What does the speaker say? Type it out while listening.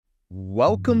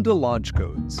Welcome to Launch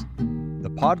Codes, the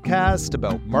podcast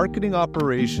about marketing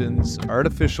operations,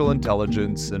 artificial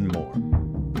intelligence, and more.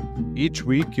 Each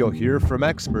week, you'll hear from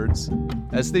experts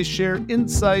as they share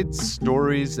insights,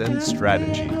 stories, and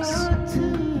strategies.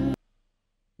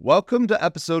 Welcome to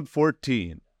episode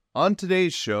 14. On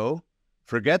today's show,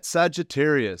 forget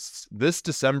Sagittarius. This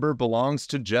December belongs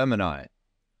to Gemini.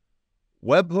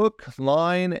 Webhook,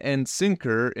 line, and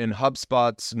sinker in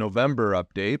HubSpot's November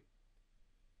update.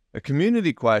 A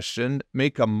community question,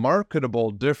 make a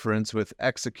marketable difference with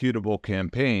executable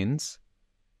campaigns.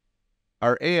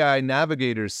 Our AI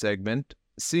Navigators segment,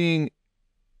 seeing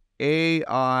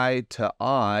AI to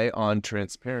I on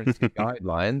transparency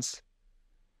guidelines.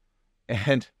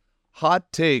 And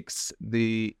hot takes,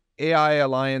 the AI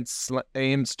Alliance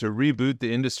aims to reboot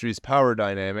the industry's power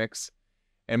dynamics.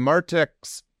 And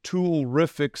Martech's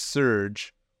toolrific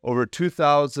surge, over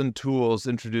 2,000 tools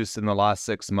introduced in the last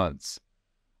 6 months.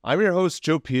 I'm your host,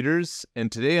 Joe Peters,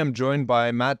 and today I'm joined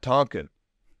by Matt Tonkin.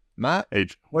 Matt, Hey,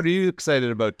 what are you excited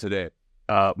about today?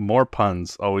 more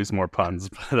puns, always more puns.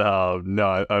 But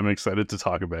no, I'm excited to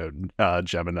talk about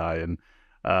Gemini and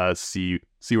see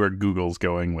where Google's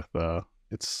going with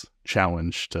its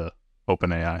challenge to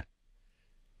OpenAI.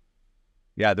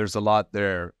 Yeah, there's a lot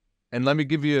there. And let me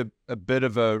give you a bit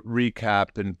of a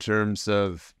recap in terms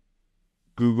of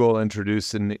Google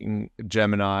introducing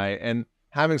Gemini and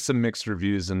having some mixed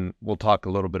reviews, and we'll talk a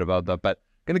little bit about that. But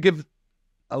I'm going to give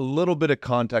a little bit of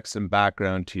context and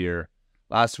background here.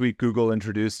 Last week, Google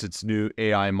introduced its new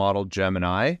AI model,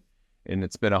 Gemini, and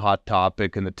it's been a hot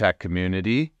topic in the tech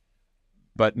community,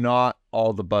 but not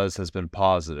all the buzz has been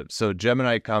positive. So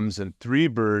Gemini comes in 3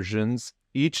 versions,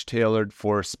 each tailored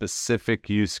for specific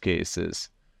use cases.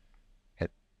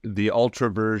 The Ultra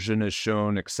version has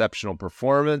shown exceptional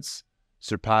performance,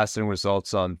 surpassing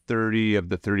results on 30 of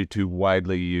the 32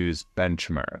 widely used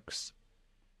benchmarks.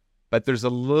 But there's a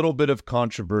little bit of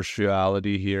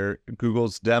controversiality here.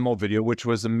 Google's demo video, which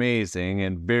was amazing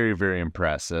and very, very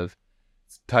impressive,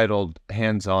 titled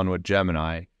Hands-On with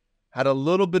Gemini, had a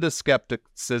little bit of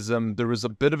skepticism. There was a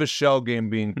bit of a shell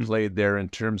game being played there in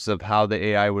terms of how the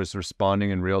AI was responding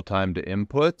in real time to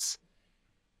inputs.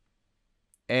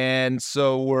 And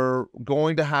so we're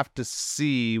going to have to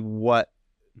see what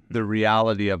the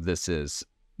reality of this is.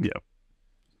 Yeah.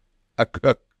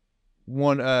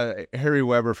 Harry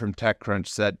Weber from TechCrunch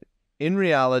said, in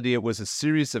reality, it was a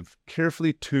series of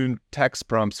carefully tuned text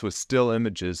prompts with still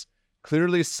images,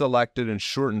 clearly selected and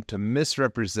shortened to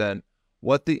misrepresent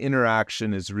what the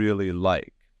interaction is really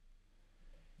like.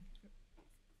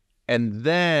 And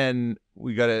then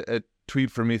we got a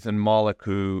tweet from Ethan Mollick,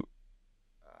 who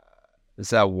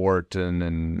is at Wharton,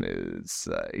 and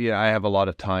I have a lot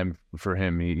of time for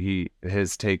him.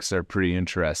 His takes are pretty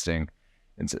interesting,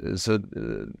 and so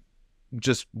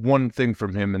just one thing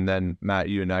from him, and then Matt,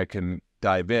 you and I can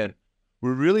dive in.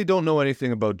 We really don't know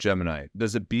anything about Gemini.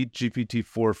 Does it beat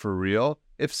GPT-4 for real?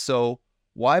 If so,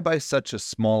 why by such a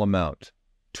small amount?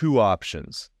 2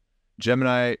 options.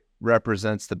 Gemini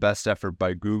represents the best effort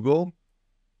by Google,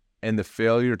 and the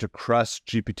failure to crush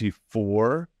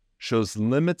GPT-4 shows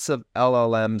limits of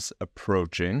LLMs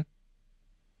approaching.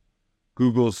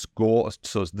 Google's goal,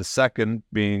 so the second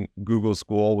being Google's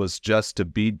goal was just to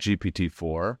beat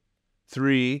GPT-4.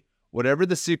 3, whatever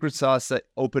the secret sauce that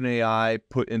OpenAI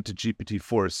put into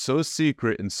GPT-4 is so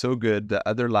secret and so good that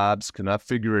other labs cannot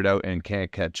figure it out and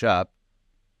can't catch up.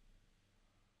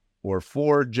 Or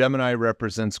 4, Gemini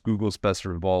represents Google's best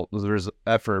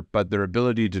effort, but their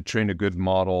ability to train a good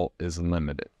model is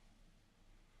limited.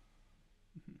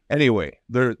 Anyway,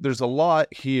 there's a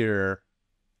lot here,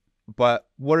 but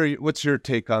what's your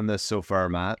take on this so far,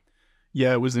 Matt?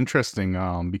 Yeah, it was interesting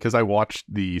because I watched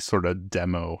the sort of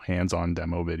hands-on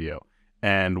demo video.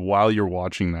 And while you're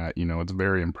watching that, it's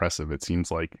very impressive. It seems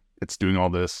like it's doing all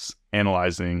this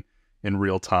analyzing in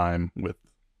real time with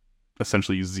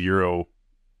essentially 0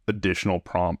 additional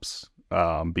prompts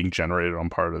being generated on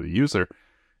part of the user.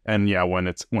 And yeah, when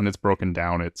it's broken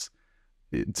down,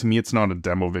 to me, it's not a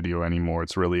demo video anymore.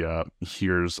 It's really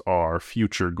here's our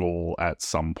future goal at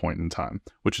some point in time,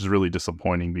 which is really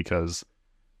disappointing because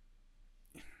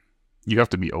you have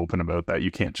to be open about that.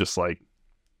 You can't just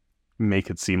make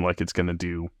it seem like it's going to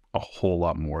do a whole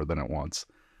lot more than it wants.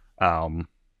 So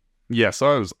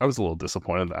I was a little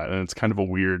disappointed in that, and it's kind of a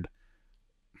weird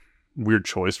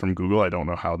choice from Google. I don't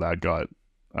know how that got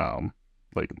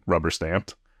rubber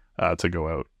stamped to go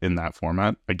out in that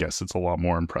format. I guess it's a lot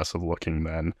more impressive looking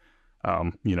than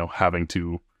having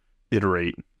to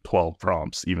iterate 12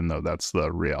 prompts, even though that's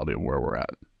the reality of where we're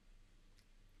at.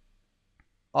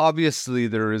 Obviously,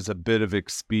 there is a bit of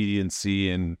expediency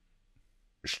in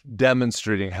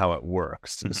demonstrating how it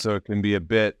works. So it can be a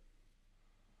bit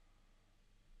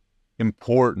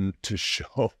important to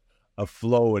show a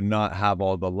flow and not have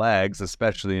all the lags,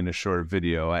 especially in a short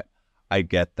video. I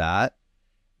get that.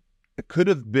 It could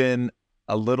have been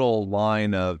a little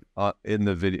line of in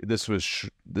the video. This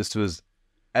was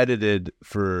edited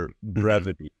for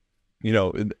brevity.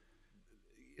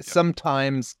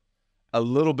 Sometimes a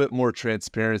little bit more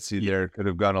transparency there could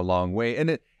have gone a long way.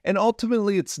 And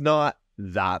ultimately, it's not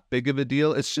that big of a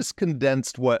deal. It's just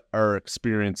condensed what our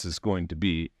experience is going to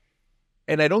be.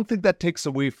 And I don't think that takes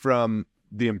away from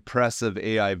the impressive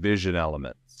AI vision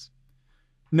elements.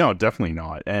 No, definitely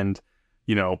not. And,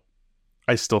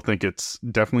 I still think it's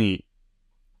definitely,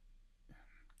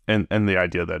 and the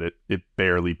idea that it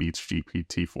barely beats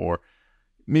GPT-4,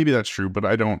 maybe that's true, but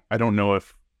I don't know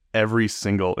if every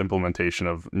single implementation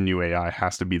of new AI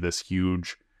has to be this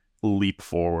huge leap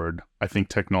forward. I think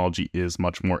technology is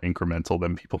much more incremental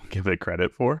than people give it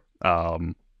credit for.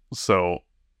 So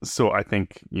I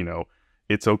think,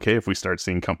 it's okay if we start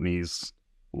seeing companies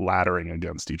laddering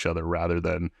against each other rather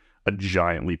than a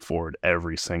giant leap forward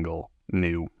every single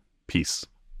new piece.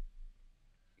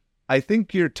 I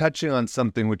think you're touching on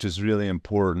something which is really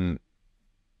important,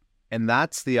 and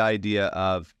that's the idea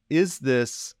of, is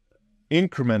this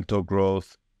incremental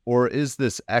growth or is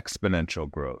this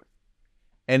exponential growth?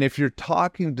 And if you're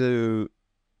talking to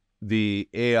the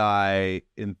AI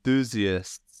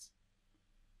enthusiasts,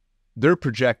 they're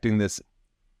projecting this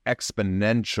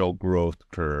exponential growth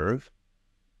curve,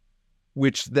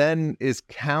 which then is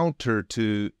counter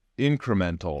to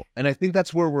incremental. And I think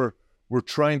that's where we're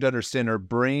trying to understand. Our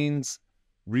brains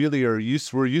really we're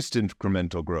used to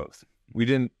incremental growth.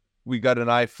 We got an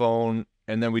iPhone,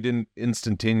 and then we didn't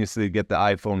instantaneously get the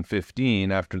iPhone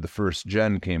 15 after the first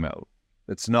gen came out.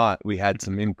 It's not. We had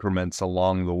some increments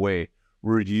along the way.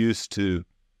 We're used to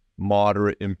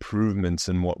moderate improvements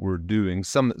in what we're doing.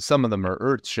 Some of them are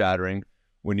earth-shattering.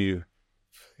 When you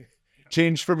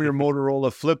change from your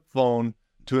Motorola flip phone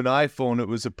to an iPhone, it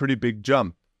was a pretty big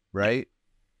jump, right?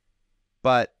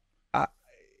 But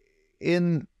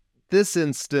in this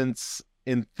instance,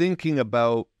 in thinking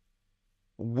about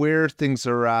where things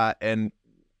are at and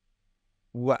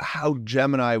how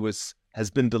Gemini has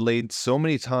been delayed so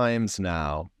many times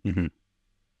now,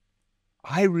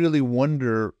 I really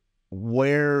wonder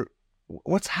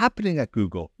what's happening at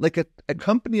Google. Like a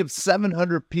company of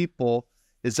 700 people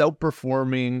is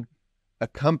outperforming a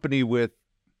company with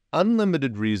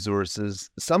unlimited resources,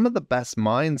 some of the best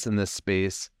minds in this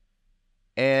space,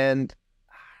 and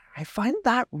I find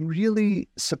that really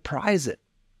surprising.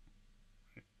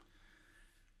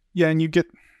 Yeah, and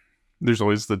there's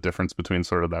always the difference between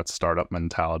sort of that startup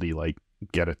mentality, like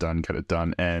get it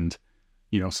done, and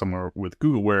somewhere with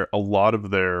Google where a lot of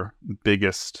their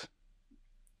biggest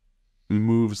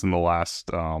moves in the last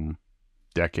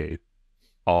decade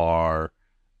are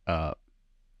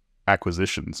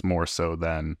acquisitions more so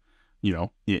than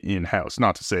in-house.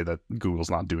 Not to say that Google's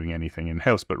not doing anything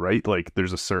in-house, but right, like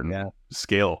there's a certain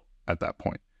scale at that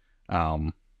point,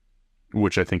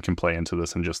 which I think can play into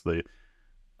this, and just the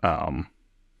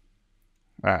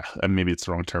and maybe it's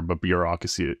the wrong term, but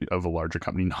bureaucracy of a larger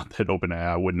company. Not that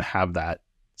OpenAI wouldn't have that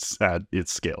at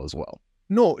its scale as well.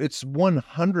 No, it's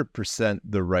 100%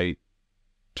 the right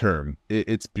term.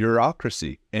 It's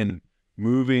bureaucracy, and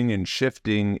moving and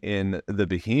shifting in the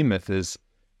behemoth is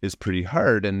pretty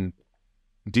hard. And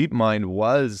DeepMind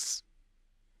was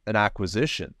an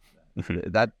acquisition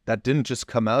that didn't just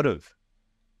come out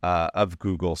of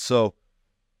Google. So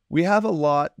we have a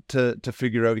lot to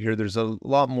figure out here. There's a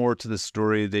lot more to the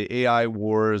story. The AI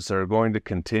wars are going to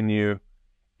continue,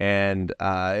 and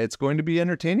it's going to be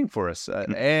entertaining for us.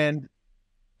 And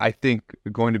I think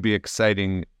going to be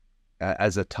exciting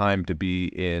as a time to be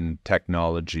in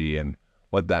technology and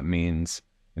what that means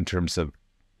in terms of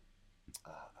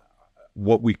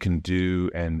what we can do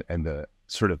and the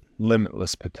sort of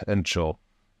limitless potential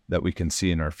that we can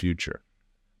see in our future.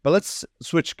 But let's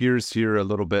switch gears here a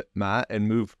little bit, Matt, and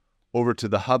move over to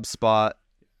the HubSpot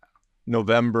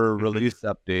November release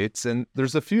updates. And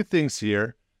there's a few things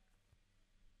here.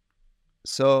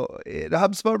 So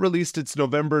HubSpot released its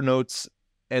November notes,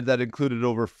 and that included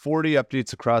over 40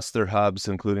 updates across their hubs,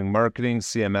 including marketing,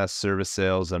 CMS, service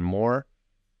sales, and more.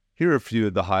 Here are a few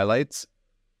of the highlights.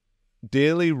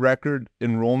 Daily record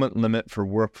enrollment limit for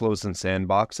workflows and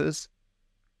sandboxes.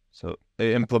 So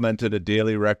they implemented a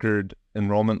daily record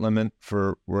enrollment limit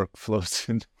for workflows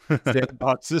and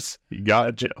sandboxes. You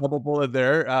got it. Double bullet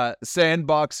there.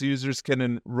 Sandbox users can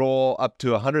enroll up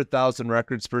to 100,000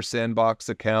 records per sandbox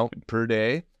account per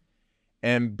day.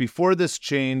 And before this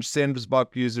change,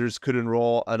 Sandbox users could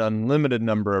enroll an unlimited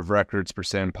number of records per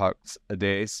Sandbox a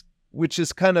day, which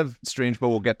is kind of strange, but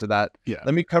we'll get to that. Yeah.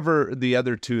 Let me cover the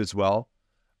other two as well.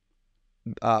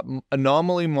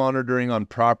 Anomaly monitoring on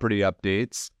property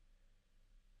updates.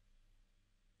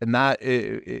 And that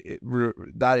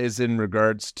is in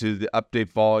regards to the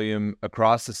update volume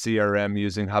across the CRM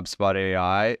using HubSpot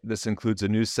AI. This includes a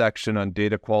new section on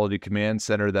Data Quality Command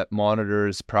Center that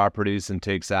monitors properties and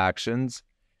takes actions.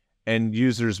 And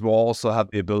users will also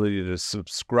have the ability to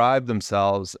subscribe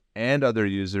themselves and other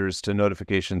users to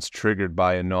notifications triggered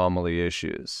by anomaly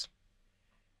issues.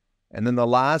 And then the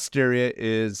last area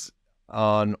is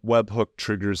on webhook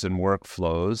triggers and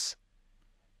workflows.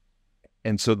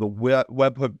 And so the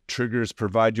webhook triggers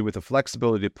provide you with the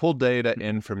flexibility to pull data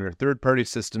in from your third-party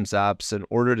systems apps in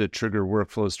order to trigger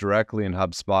workflows directly in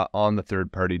HubSpot on the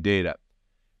third-party data.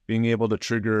 Being able to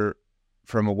trigger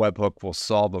from a webhook will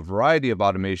solve a variety of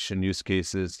automation use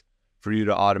cases for you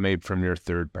to automate from your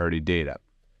third-party data.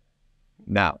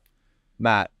 Now,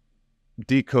 Matt,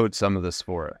 decode some of this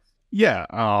for us. Yeah.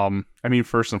 I mean,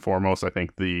 first and foremost, I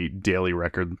think the daily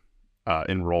record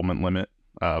enrollment limit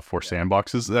for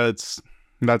sandboxes,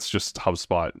 that's just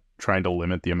HubSpot trying to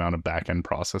limit the amount of back-end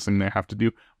processing they have to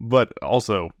do. But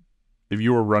also, if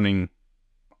you were running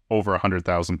over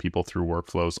 100,000 people through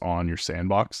workflows on your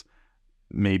sandbox,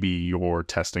 maybe your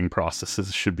testing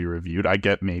processes should be reviewed. I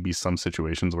get maybe some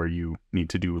situations where you need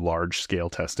to do large-scale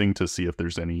testing to see if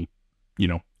there's any,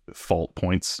 fault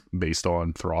points based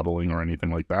on throttling or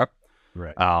anything like that.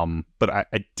 Right. But I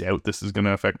doubt this is going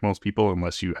to affect most people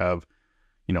unless you have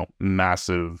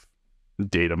massive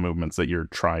data movements that you're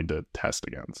trying to test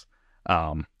against.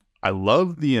 I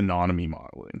love the anonymity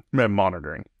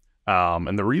monitoring.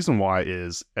 And the reason why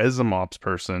is, as a MOPS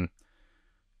person,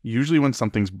 usually when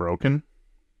something's broken,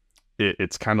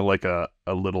 it's kind of like a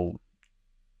little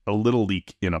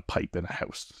leak in a pipe in a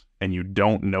house, and you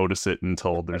don't notice it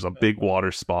until there's a big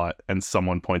water spot and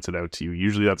someone points it out to you.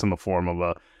 Usually that's in the form of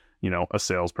a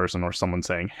salesperson or someone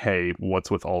saying, hey, what's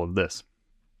with all of this?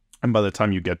 And by the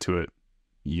time you get to it,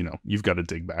 you've got to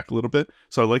dig back a little bit.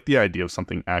 So I like the idea of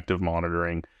something active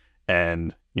monitoring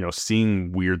and,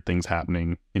 seeing weird things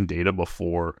happening in data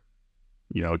before,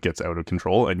 it gets out of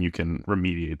control, and you can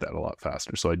remediate that a lot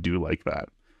faster. So I do like that.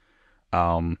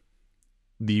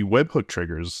 The webhook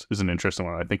triggers is an interesting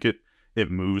one. I think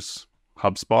it moves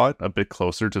HubSpot a bit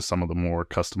closer to some of the more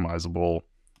customizable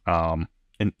and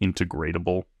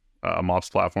integratable MOPS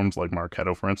platforms like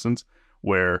Marketo, for instance,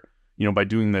 where by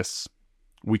doing this,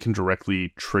 we can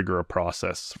directly trigger a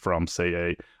process from,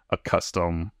 say, a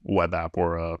custom web app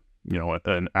or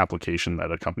an application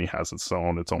that a company has its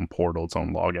own portal, its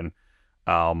own login.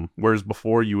 Whereas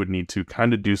before you would need to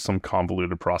kind of do some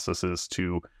convoluted processes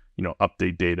to,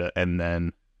 update data and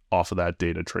then off of that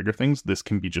data trigger things. This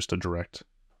can be just a direct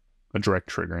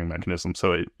triggering mechanism.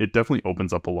 So it definitely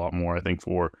opens up a lot more, I think,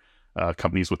 for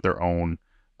companies with their own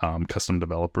custom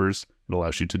developers. It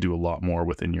allows you to do a lot more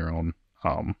within your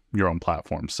own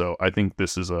platform. So I think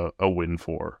this is a win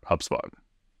for HubSpot.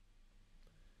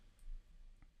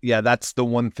 Yeah, that's the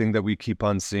one thing that we keep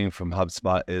on seeing from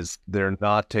HubSpot is they're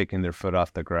not taking their foot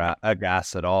off the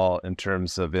gas at all in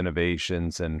terms of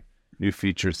innovations and new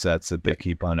feature sets that they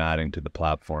keep on adding to the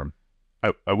platform.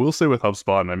 I will say with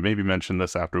HubSpot, and I maybe mentioned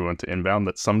this after we went to Inbound,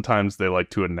 that sometimes they like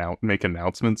to make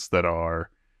announcements that are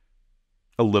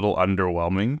a little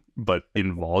underwhelming, but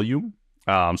in volume.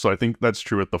 So I think that's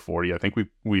true with the 40. I think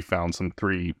we found some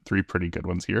three pretty good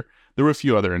ones here. There were a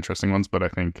few other interesting ones, but I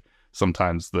think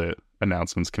sometimes the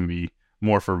announcements can be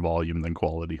more for volume than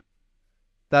quality.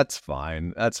 That's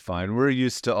fine. We're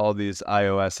used to all these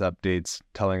iOS updates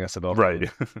telling us about right.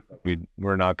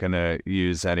 we're not going to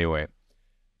use anyway.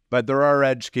 But there are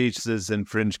edge cases and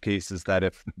fringe cases that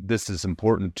if this is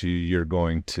important to you, you're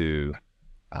going to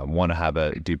want to have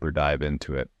a deeper dive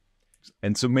into it.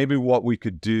 And so maybe what we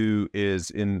could do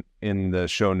is in the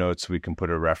show notes, we can put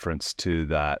a reference to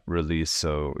that release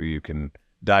so you can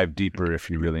dive deeper if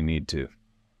you really need to.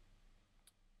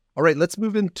 All right, let's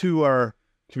move into our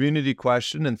community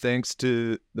question. And thanks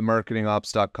to the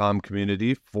marketingops.com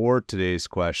community for today's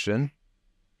question.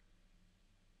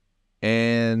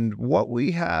 And what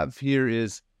we have here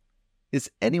is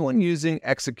anyone using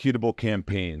executable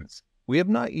campaigns? We have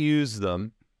not used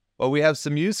them, but we have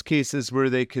some use cases where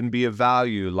they can be of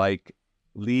value, like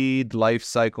lead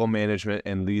lifecycle management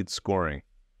and lead scoring.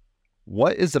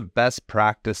 What is a best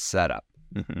practice setup?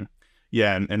 Mm-hmm.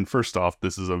 Yeah, and first off,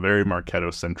 this is a very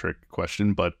Marketo-centric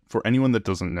question, but for anyone that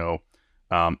doesn't know,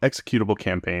 executable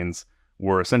campaigns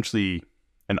were essentially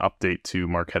an update to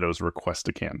Marketo's request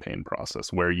a campaign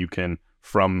process, where you can,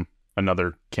 from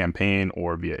another campaign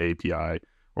or via API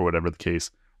or whatever the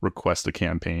case, request a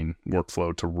campaign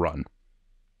workflow to run.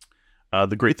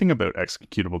 The great thing about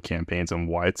executable campaigns and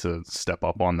why it's a step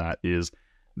up on that is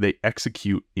they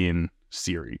execute in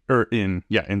series, in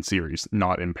series,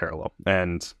 not in parallel.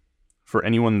 And for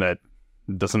anyone that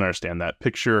doesn't understand that,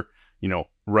 picture,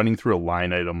 running through a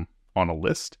line item on a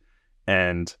list.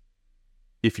 And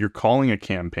if you're calling a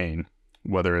campaign,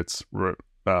 whether it's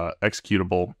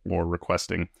executable or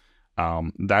requesting,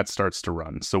 that starts to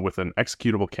run. So with an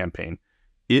executable campaign,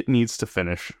 it needs to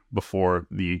finish before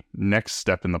the next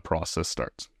step in the process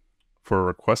starts. For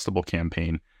a requestable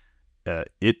campaign,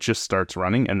 it just starts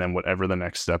running, and then whatever the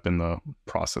next step in the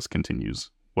process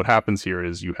continues. What happens here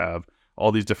is you have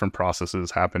all these different processes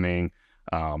happening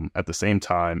at the same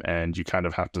time, and you kind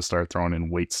of have to start throwing in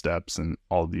wait steps and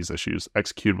all of these issues.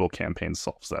 Executable campaign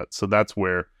solves that. So that's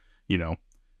where,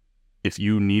 if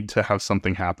you need to have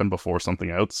something happen before something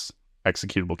else,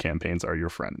 executable campaigns are your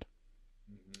friend.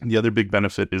 The other big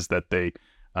benefit is that they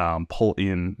pull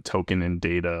in token and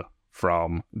data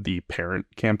from the parent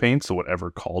campaign. So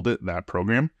whatever called it, that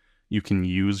program, you can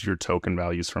use your token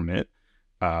values from it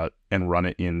and run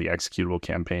it in the executable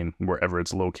campaign wherever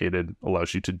it's located.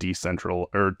 Allows you to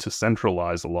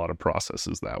centralize a lot of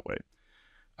processes that way.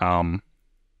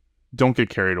 Don't get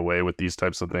carried away with these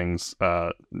types of things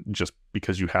just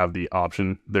because you have the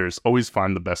option. There's always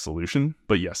find the best solution.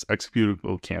 But yes,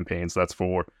 executable campaigns, that's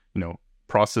for,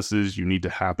 processes you need to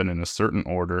happen in a certain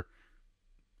order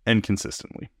and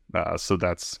consistently. So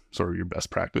that's sort of your best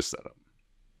practice setup.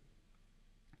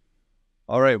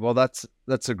 All right. Well, that's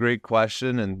a great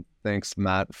question. And thanks,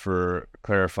 Matt, for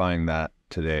clarifying that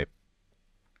today.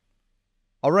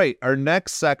 All right. Our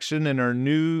next section and our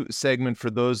new segment for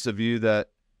those of you that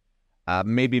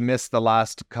maybe missed the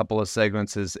last couple of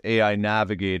segments is AI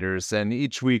Navigators. And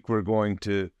each week we're going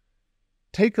to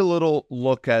take a little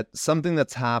look at something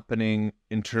that's happening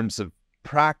in terms of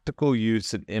practical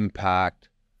use and impact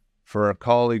for our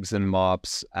colleagues in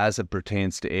MOPS as it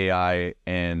pertains to AI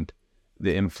and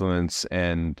the influence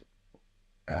and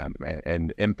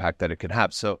impact that it can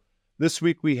have. So this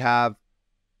week we have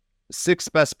 6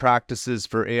 best practices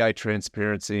for AI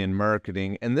transparency in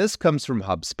marketing, and this comes from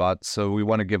HubSpot, so we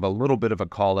want to give a little bit of a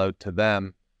call out to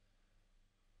them.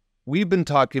 We've been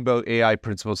talking about AI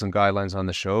principles and guidelines on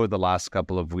the show the last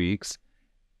couple of weeks.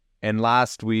 And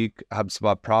last week,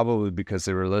 HubSpot, probably because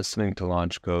they were listening to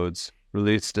Launch Codes,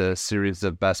 released a series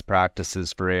of best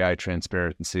practices for AI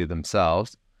transparency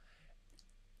themselves.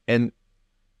 And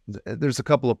there's a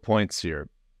couple of points here.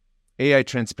 AI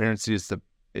transparency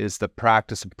is the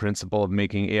practice and principle of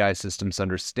making AI systems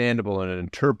understandable and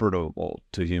interpretable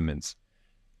to humans.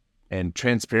 And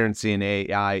transparency in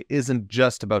AI isn't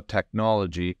just about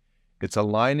technology. It's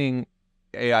aligning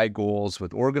AI goals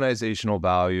with organizational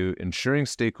value, ensuring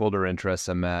stakeholder interests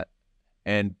are met,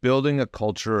 and building a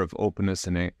culture of openness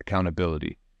and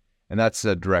accountability. And that's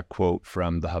a direct quote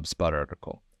from the HubSpot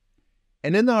article.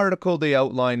 And in the article, they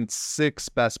outlined 6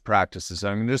 best practices.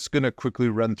 I'm just going to quickly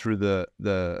run through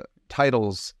the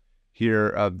titles here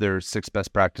of their 6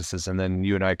 best practices, and then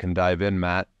you and I can dive in,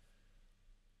 Matt.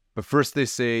 But first, they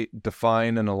say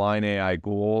define and align AI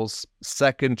goals.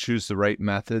 2nd, choose the right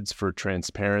methods for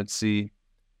transparency.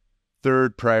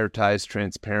 3rd, prioritize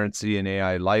transparency in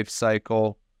AI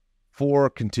lifecycle. 4,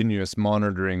 continuous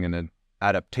monitoring and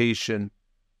adaptation.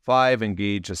 5,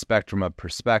 engage a spectrum of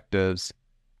perspectives.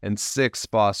 And 6,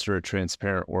 foster a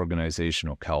transparent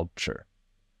organizational culture.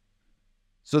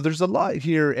 So there's a lot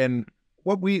here, and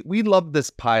what we love this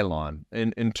pylon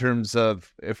in terms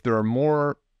of if there are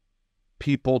more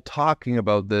people talking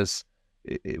about this,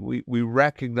 we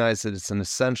recognize that it's an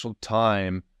essential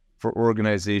time for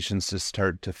organizations to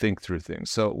start to think through things.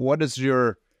 So what is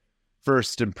your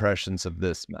first impressions of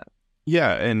this, Matt?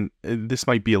 Yeah, and this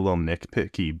might be a little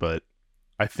nitpicky, but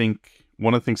I think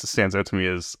one of the things that stands out to me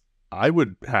is I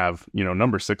would have,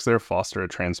 number 6 there, foster a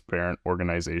transparent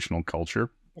organizational culture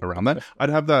around that. I'd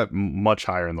have that much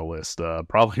higher in the list,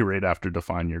 probably right after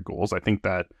define your goals. I think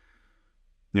that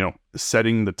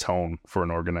setting the tone for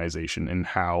an organization and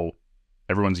how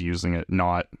everyone's using it,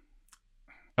 I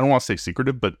don't want to say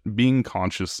secretive, but being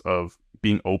conscious of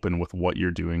being open with what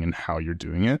you're doing and how you're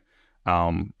doing it.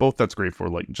 Both that's great for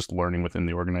just learning within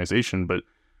the organization, but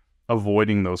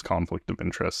avoiding those conflict of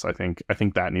interests. I think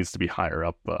that needs to be higher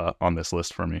up on this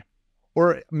list for me.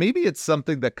 Or maybe it's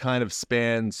something that kind of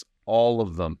spans all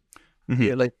of them. Mm-hmm.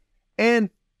 Yeah, and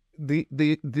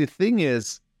the thing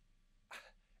is,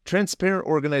 transparent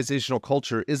organizational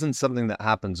culture isn't something that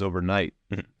happens overnight.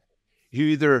 Mm-hmm. You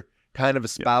either kind of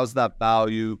espouse that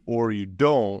value or you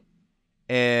don't.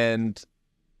 And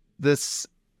this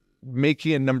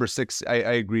making it number 6, I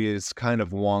agree, is kind of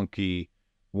wonky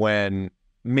when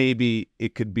maybe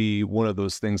it could be one of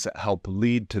those things that help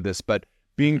lead to this. But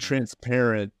being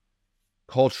transparent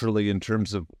culturally in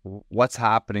terms of what's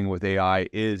happening with AI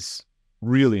is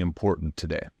really important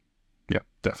today. Yeah,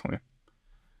 definitely.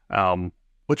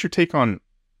 What's your take on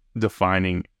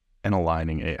defining and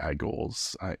aligning AI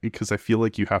goals? Because I feel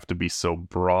like you have to be so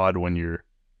broad when you're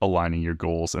aligning your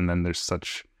goals, and then there's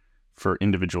such, for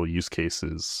individual use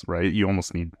cases, right? You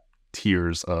almost need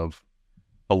tiers of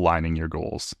aligning your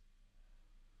goals.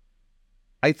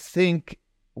 I think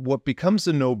what becomes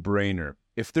a no-brainer,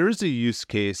 if there is a use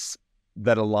case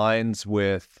that aligns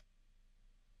with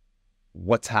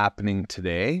what's happening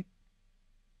today,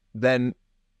 then,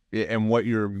 and what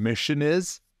your mission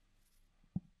is,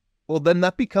 well, then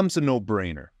that becomes a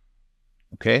no-brainer.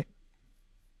 Okay?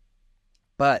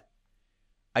 But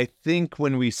I think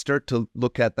when we start to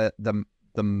look at the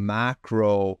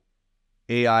macro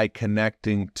AI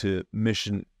connecting to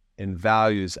mission and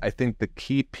values, I think the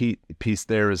key piece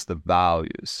there is the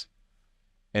values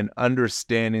and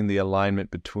understanding the alignment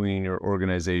between your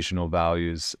organizational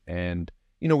values. And,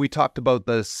 we talked about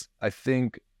this, I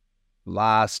think,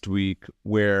 last week,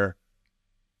 where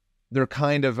they're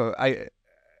kind of, I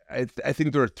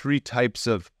think there are 3 types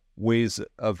of ways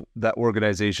of that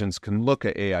organizations can look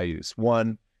at AI use.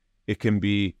 One, it can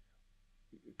be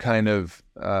kind of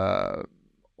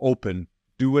open,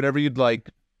 do whatever you'd like,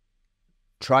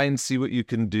 try and see what you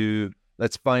can do.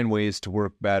 Let's find ways to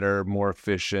work better, more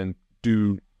efficient,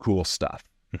 do cool stuff.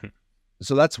 Mm-hmm.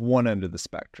 So that's one end of the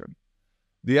spectrum.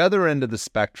 The other end of the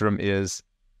spectrum is,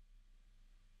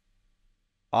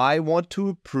 I want to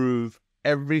approve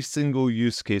every single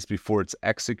use case before it's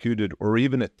executed or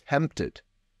even attempted.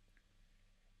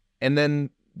 And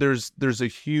then there's a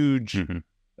huge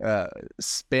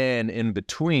span in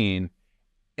between.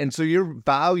 And so your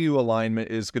value alignment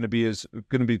is going to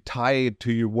be tied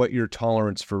to what your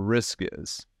tolerance for risk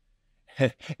is.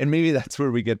 And maybe that's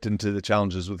where we get into the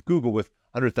challenges with Google. With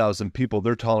 100,000 people,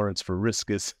 their tolerance for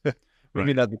risk is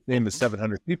maybe not the same as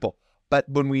 700 people. But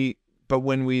when we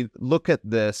look at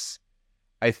this,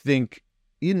 I think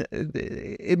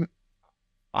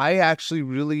I actually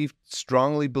really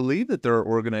strongly believe that there are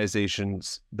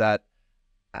organizations that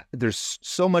there's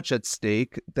so much at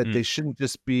stake that they shouldn't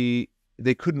just be,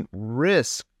 they couldn't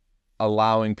risk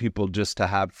allowing people just to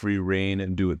have free reign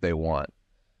and do what they want.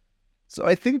 So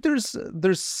I think there's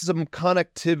some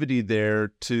connectivity there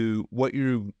to what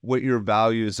your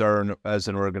values are as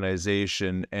an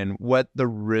organization and what the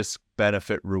risk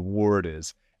benefit reward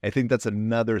is. I think that's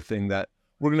another thing that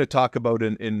we're going to talk about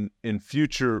in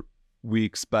future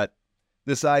weeks. But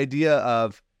this idea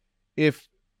of, if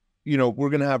we're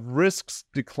going to have risks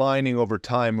declining over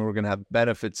time and we're going to have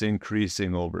benefits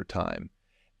increasing over time,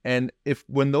 and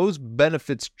when those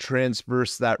benefits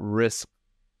transverse that risk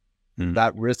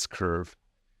curve,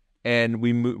 and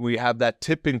we have that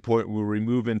tipping point where we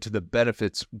move into the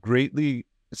benefits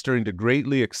starting to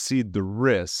greatly exceed the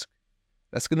risk,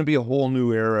 that's going to be a whole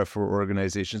new era for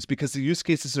organizations, because the use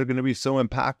cases are going to be so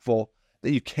impactful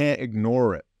that you can't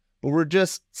ignore it. But we're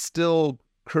just still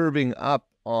curving up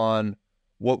on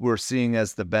what we're seeing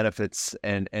as the benefits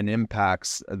and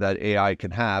impacts that AI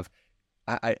can have.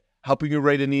 Helping you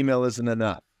write an email isn't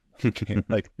enough.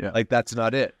 Like that's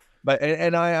not it. But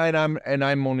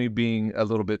I'm only being a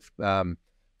little bit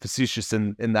facetious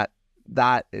in that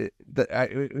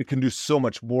it can do so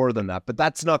much more than that. But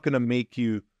that's not going to make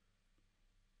you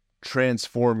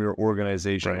transform your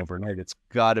organization overnight. It's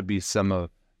got to be some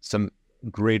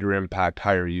greater impact,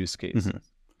 higher use cases. Mm-hmm.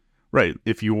 Right.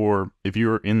 If you're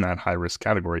in that high risk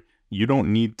category, you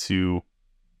don't need to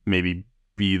maybe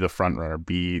be the front runner,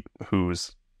 be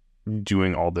who's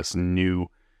doing all this new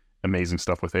amazing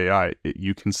stuff with AI.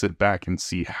 You can sit back and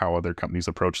see how other companies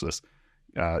approach this.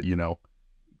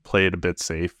 Play it a bit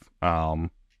safe,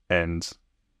 and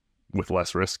with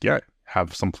less risk. Yeah,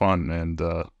 have some fun and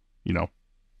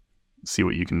see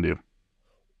what you can do.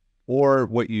 Or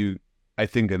I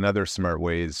think another smart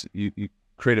way is you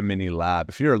create a mini lab.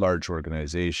 If you're a large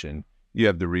organization, you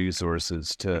have the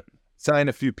resources to assign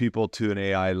a few people to an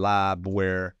AI lab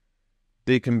where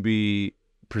they can be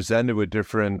presented with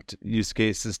different use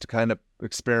cases to kind of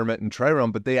experiment and try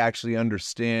around, but they actually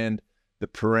understand the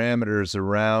parameters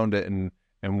around it and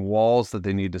walls that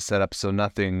they need to set up so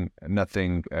nothing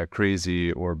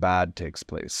crazy or bad takes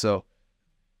place. So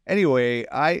anyway,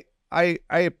 I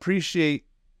appreciate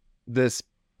this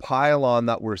pile-on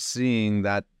that we're seeing,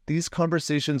 that these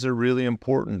conversations are really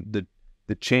important.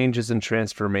 The changes and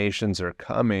transformations are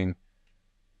coming,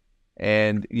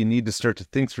 and you need to start to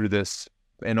think through this.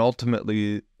 And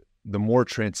ultimately, the more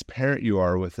transparent you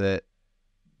are with it,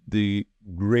 the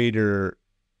greater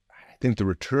I think the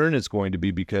return is going to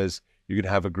be, because you're going to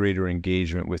have a greater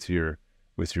engagement with your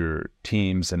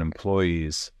teams and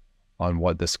employees on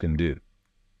what this can do.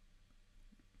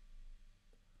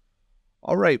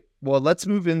 All right. Well, let's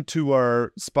move into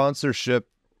our sponsorship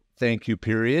thank you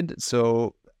period.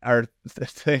 So our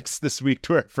thanks this week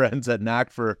to our friends at Knack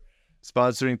for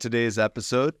sponsoring today's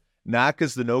episode. Knack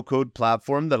is the no-code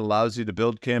platform that allows you to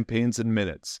build campaigns in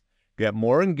minutes. Get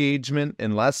more engagement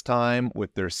in less time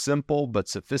with their simple but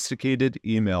sophisticated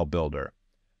email builder.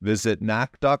 Visit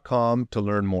knack.com to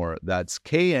learn more. That's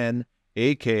KNAK.com.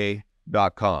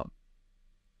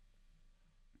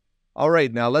 All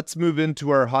right, now let's move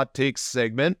into our hot takes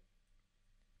segment.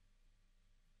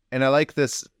 And I like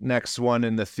this next one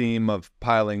in the theme of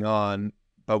piling on,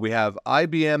 but we have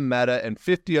IBM, Meta, and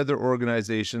 50 other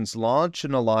organizations launch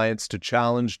an alliance to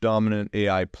challenge dominant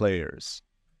AI players.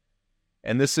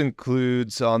 And this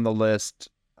includes on the list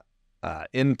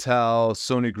Intel,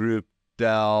 Sony Group,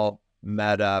 Dell,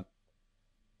 Meta,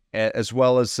 as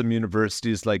well as some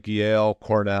universities like Yale,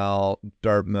 Cornell,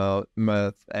 Dartmouth,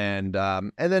 and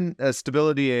then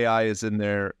Stability AI is in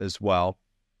there as well.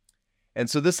 And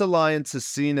so this alliance is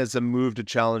seen as a move to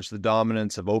challenge the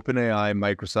dominance of OpenAI,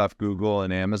 Microsoft, Google,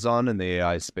 and Amazon in the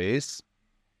AI space.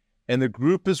 And the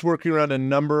group is working around a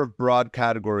number of broad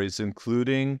categories,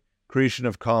 including creation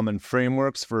of common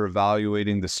frameworks for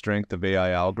evaluating the strength of AI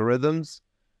algorithms,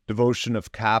 devotion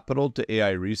of capital to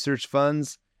AI research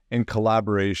funds, and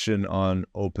collaboration on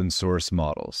open source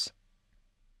models.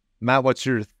 Matt, what's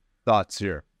your thoughts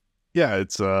here? Yeah,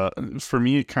 it's for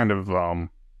me, it kind of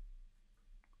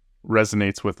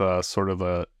resonates with a sort of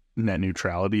a net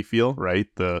neutrality feel, right?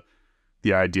 The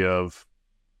idea of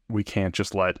we can't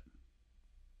just let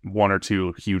one or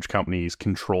two huge companies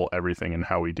control everything and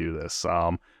how we do this.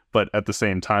 But at the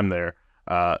same time,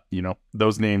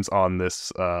 those names on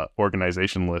this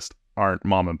organization list aren't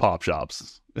mom and pop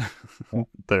shops.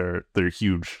 They're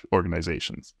huge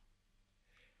organizations.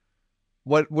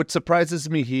 What surprises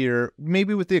me here,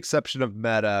 maybe with the exception of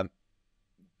Meta,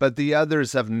 but the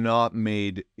others have not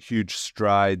made huge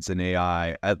strides in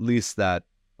AI, at least that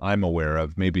I'm aware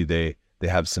of. Maybe they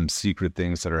have some secret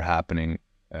things that are happening.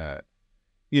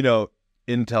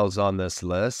 Intel's on this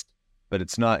list, but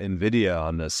it's not NVIDIA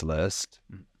on this list.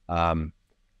 IBM,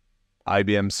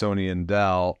 Sony, and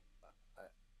Dell.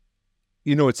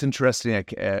 It's interesting.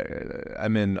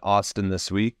 I'm in Austin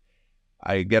this week.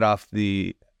 I get off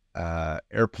the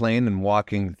airplane and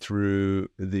walking through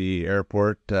the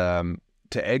airport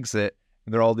to exit,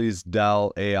 and there are all these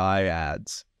Dell AI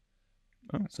ads.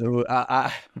 Oh. So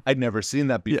I'd never seen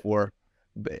that before.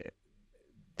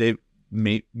 Yeah.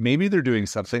 Maybe they're doing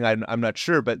something. I'm not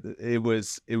sure, but it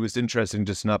was interesting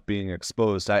just not being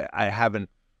exposed. I haven't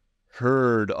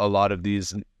heard a lot of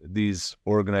these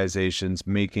organizations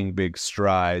making big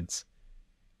strides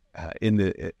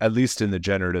at least in the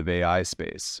generative AI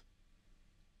space.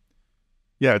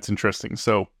 Yeah, it's interesting.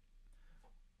 So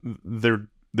they're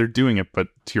doing it, but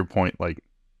to your point, like,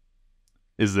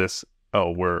 is this,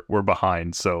 we're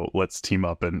behind, so let's team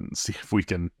up and see if we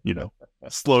can,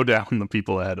 slow down the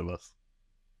people ahead of us.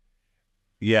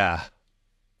 Yeah.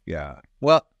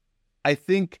 Well, I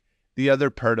think the other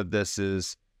part of this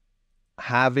is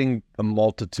having a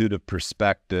multitude of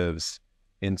perspectives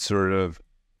in sort of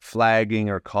flagging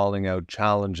or calling out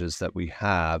challenges that we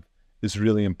have is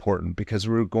really important, because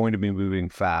we're going to be moving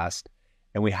fast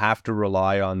and we have to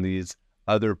rely on these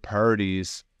other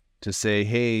parties to say,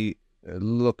 hey,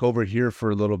 look over here for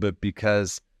a little bit,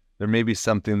 because there may be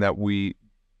something that we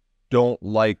don't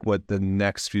like what the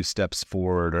next few steps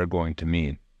forward are going to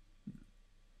mean.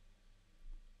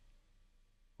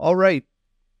 All right.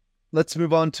 Let's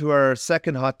move on to our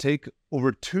second hot take.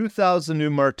 Over 2,000 new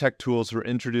MarTech tools were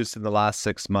introduced in the last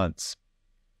 6 months.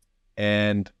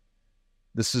 And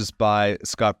this is by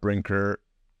Scott Brinker,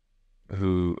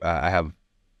 who I have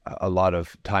a lot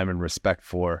of time and respect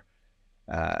for.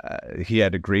 He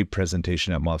had a great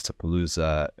presentation at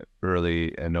Mobstapalooza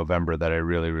early in November that I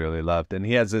really, really loved. And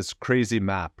he has this crazy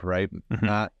map, right?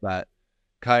 Mm-hmm. That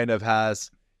kind of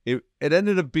has... It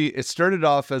ended up it started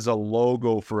off as a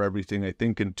logo for everything, I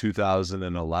think, in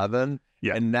 2011.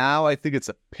 Yeah. And now I think it's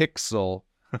a pixel,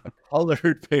 a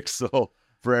colored pixel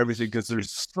for everything, because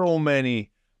there's so many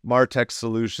MarTech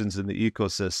solutions in the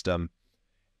ecosystem.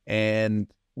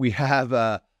 And we have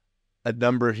a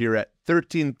number here at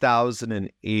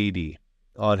 13,080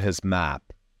 on his map.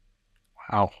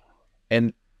 Wow.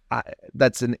 And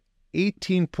that's an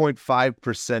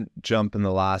 18.5% jump in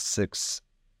the last 6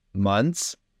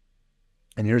 months.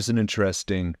 And here's an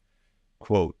interesting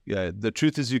quote. Yeah, the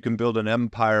truth is you can build an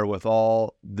empire with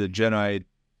all the Gen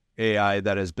AI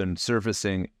that has been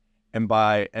surfacing. And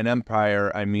by an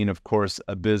empire, I mean, of course,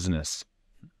 a business.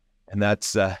 And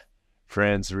that's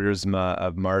Franz Riersma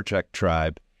of Martech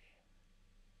Tribe.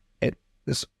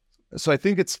 So I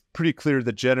think it's pretty clear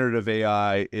that generative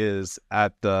AI is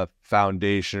at the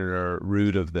foundation or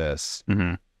root of this.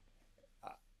 Mm-hmm.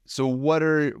 So what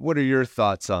are your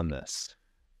thoughts on this?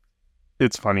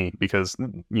 It's funny because,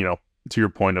 you know, to your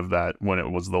point of that, when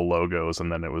it was the logos and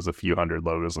then it was a few hundred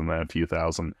logos and then a few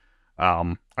thousand,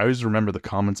 I always remember the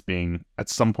comments being, at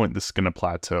some point this is going to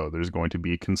plateau. There's going to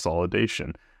be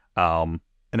consolidation. And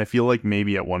I feel like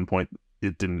maybe at one point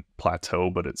it didn't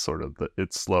plateau, but it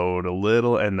slowed a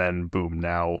little, and then boom,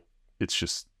 now it's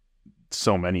just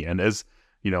so many. And as,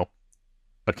 you know,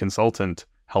 a consultant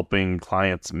helping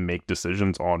clients make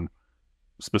decisions on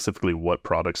specifically what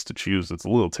products to choose, it's a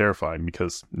little terrifying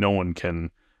because no one can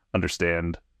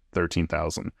understand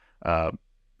 13,000.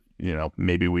 You know,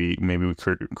 maybe we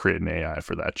create an AI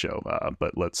for that show,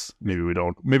 but maybe we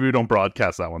don't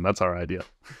broadcast that one. That's our idea.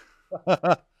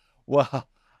 Well,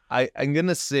 I'm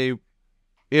gonna say,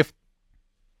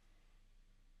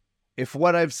 if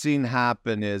what I've seen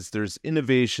happen is there's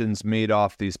innovations made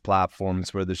off these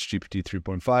platforms, whether it's GPT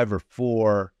 3.5 or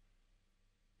 4,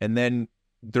 and then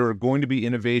there are going to be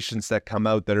innovations that come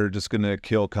out that are just going to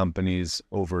kill companies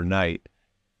overnight,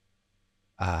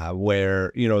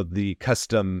 where, you know, the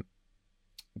custom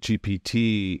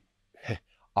GPT,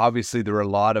 obviously there were a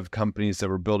lot of companies that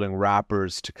were building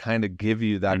wrappers to kind of give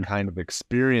you that kind of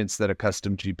experience that a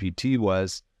custom GPT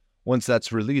was. Once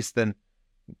that's released, then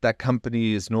that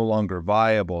company is no longer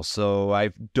viable. So I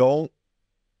don't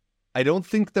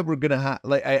think that we're going to have,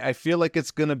 like, I feel like it's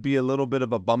going to be a little bit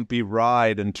of a bumpy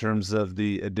ride in terms of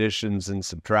the additions and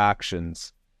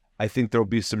subtractions. I think there'll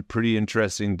be some pretty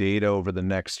interesting data over the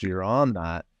next year on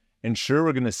that. And sure,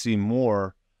 we're going to see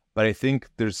more, but I think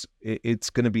it's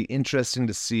going to be interesting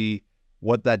to see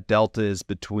what that delta is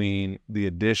between the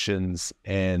additions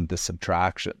and the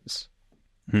subtractions.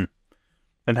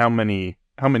 And how many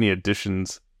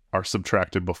additions are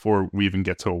subtracted before we even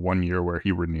get to a 1 year where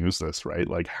he renews this, right?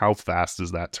 Like, how fast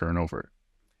is that turnover?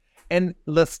 And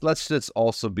let's just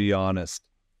also be honest.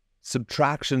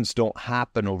 Subtractions don't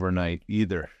happen overnight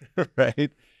either, right?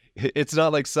 It's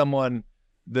not like someone,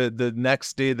 the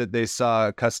next day that they saw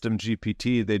a custom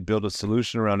GPT, they'd build a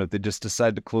solution around it. They just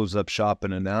decide to close up shop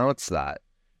and announce that.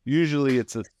 Usually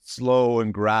it's a slow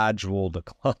and gradual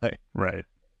decline. Right.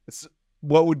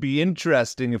 What would be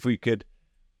interesting if we could,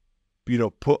 you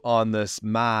know, put on this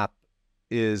map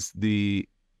is the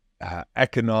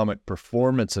economic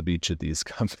performance of each of these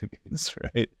companies,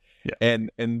 right? Yeah.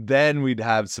 And then we'd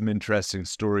have some interesting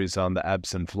stories on the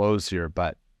ebbs and flows here,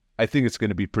 but I think it's going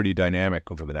to be pretty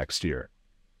dynamic over the next year.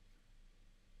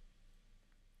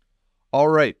 All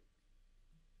right.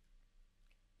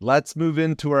 Let's move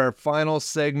into our final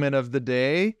segment of the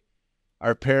day,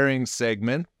 our pairing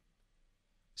segment.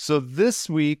 So this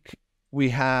week we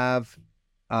have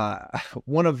I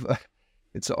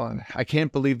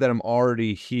can't believe that I'm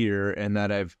already here and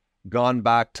that I've gone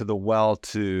back to the well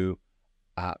to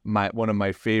one of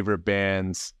my favorite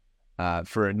bands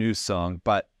for a new song.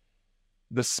 But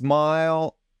The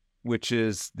Smile, which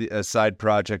is a side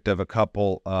project of a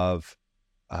couple of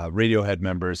Radiohead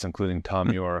members, including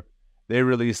Thom Yorke, they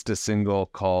released a single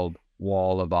called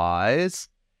Wall of Eyes,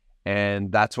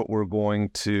 and that's what we're going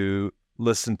to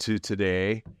listen to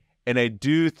today. And I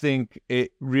do think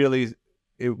it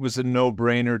was a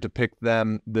no-brainer to pick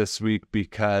them this week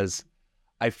because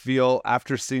I feel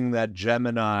after seeing that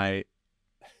Gemini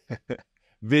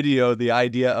video, the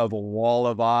idea of a wall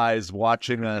of eyes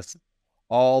watching us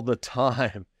all the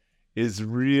time is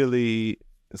really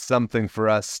something for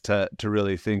us to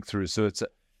really think through. So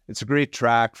it's a great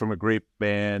track from a great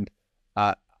band,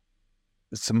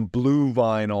 some blue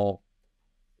vinyl.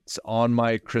 It's on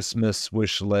my Christmas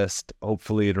wish list.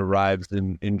 Hopefully it arrives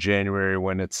in January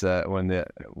when the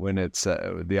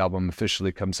album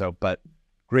officially comes out. But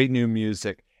great new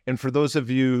music. And for those of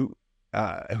you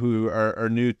who are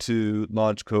new to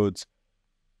Launch Codes,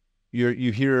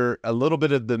 you hear a little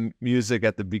bit of the music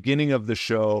at the beginning of the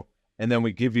show, and then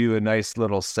we give you a nice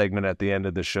little segment at the end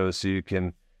of the show so you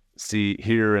can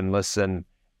hear and listen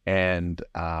and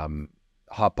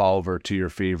hop over to your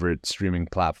favorite streaming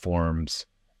platforms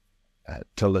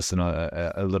to listen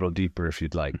a little deeper if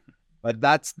you'd like. But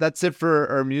that's it for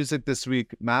our music this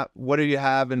week. Matt, what do you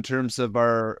have in terms of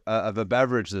our of a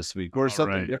beverage this week or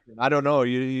something different? I don't know.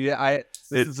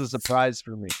 This is a surprise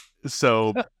for me.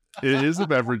 So it is a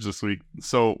beverage this week.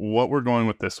 So what we're going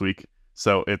with this week,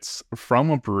 so it's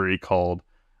from a brewery called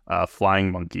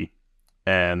Flying Monkey.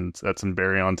 and that's in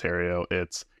Barrie, Ontario.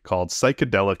 It's called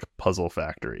Psychedelic Puzzle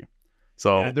Factory.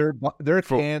 So Yeah, their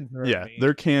cans are yeah, amazing.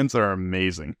 their cans are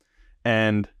amazing.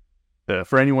 And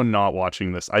for anyone not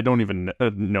watching this, I don't even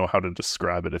know how to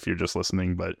describe it if you're just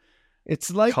listening, but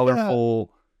It's like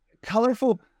colorful.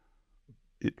 colorful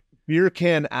beer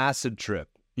can acid trip.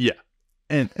 Yeah.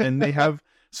 And they have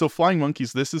so Flying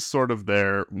Monkeys, this is sort of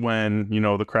their when,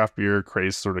 the craft beer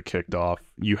craze sort of kicked off.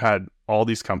 You had all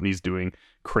these companies doing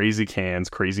crazy cans,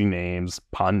 crazy names,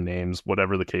 pun names,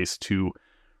 whatever the case, to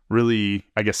really,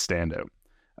 I guess, stand out.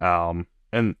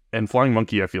 And Flying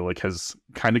Monkey, I feel like, has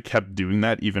kind of kept doing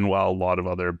that even while a lot of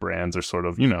other brands are sort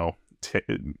of,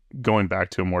 going back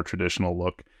to a more traditional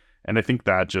look. And I think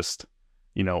that just,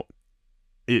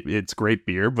 it's great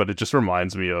beer, but it just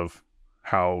reminds me of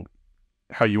how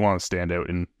you want to stand out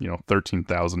in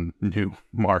 13,000 new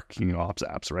marketing ops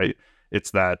apps, right?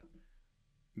 It's that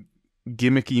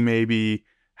gimmicky, maybe.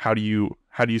 How do you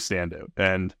stand out?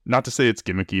 And not to say it's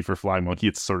gimmicky for Flying Monkey,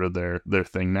 it's sort of their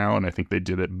thing now, and I think they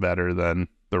did it better than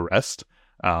the rest.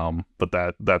 But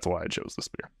that's why I chose this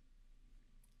beer.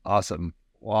 Awesome.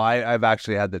 Well, I've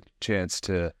actually had the chance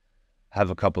to have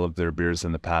a couple of their beers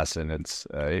in the past, and it's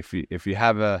if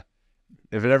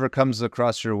it ever comes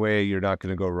across your way, you're not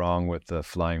going to go wrong with the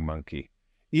Flying Monkey,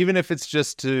 even if it's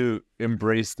just to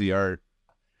embrace the art.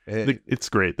 It's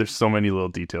great. There's so many little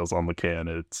details on the can.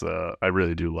 It's I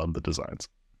really do love the designs.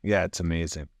 Yeah, it's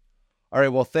amazing. All right,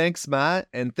 well, thanks, Matt,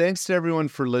 and thanks to everyone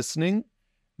for listening.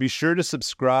 Be sure to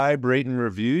subscribe, rate, and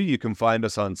review. You can find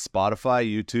us on Spotify,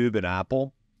 YouTube, and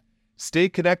Apple. Stay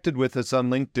connected with us on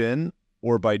LinkedIn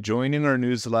or by joining our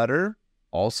newsletter,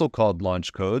 also called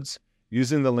Launch Codes,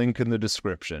 using the link in the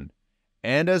description.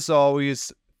 And as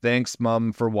always, thanks,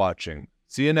 Mom, for watching.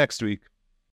 See you next week.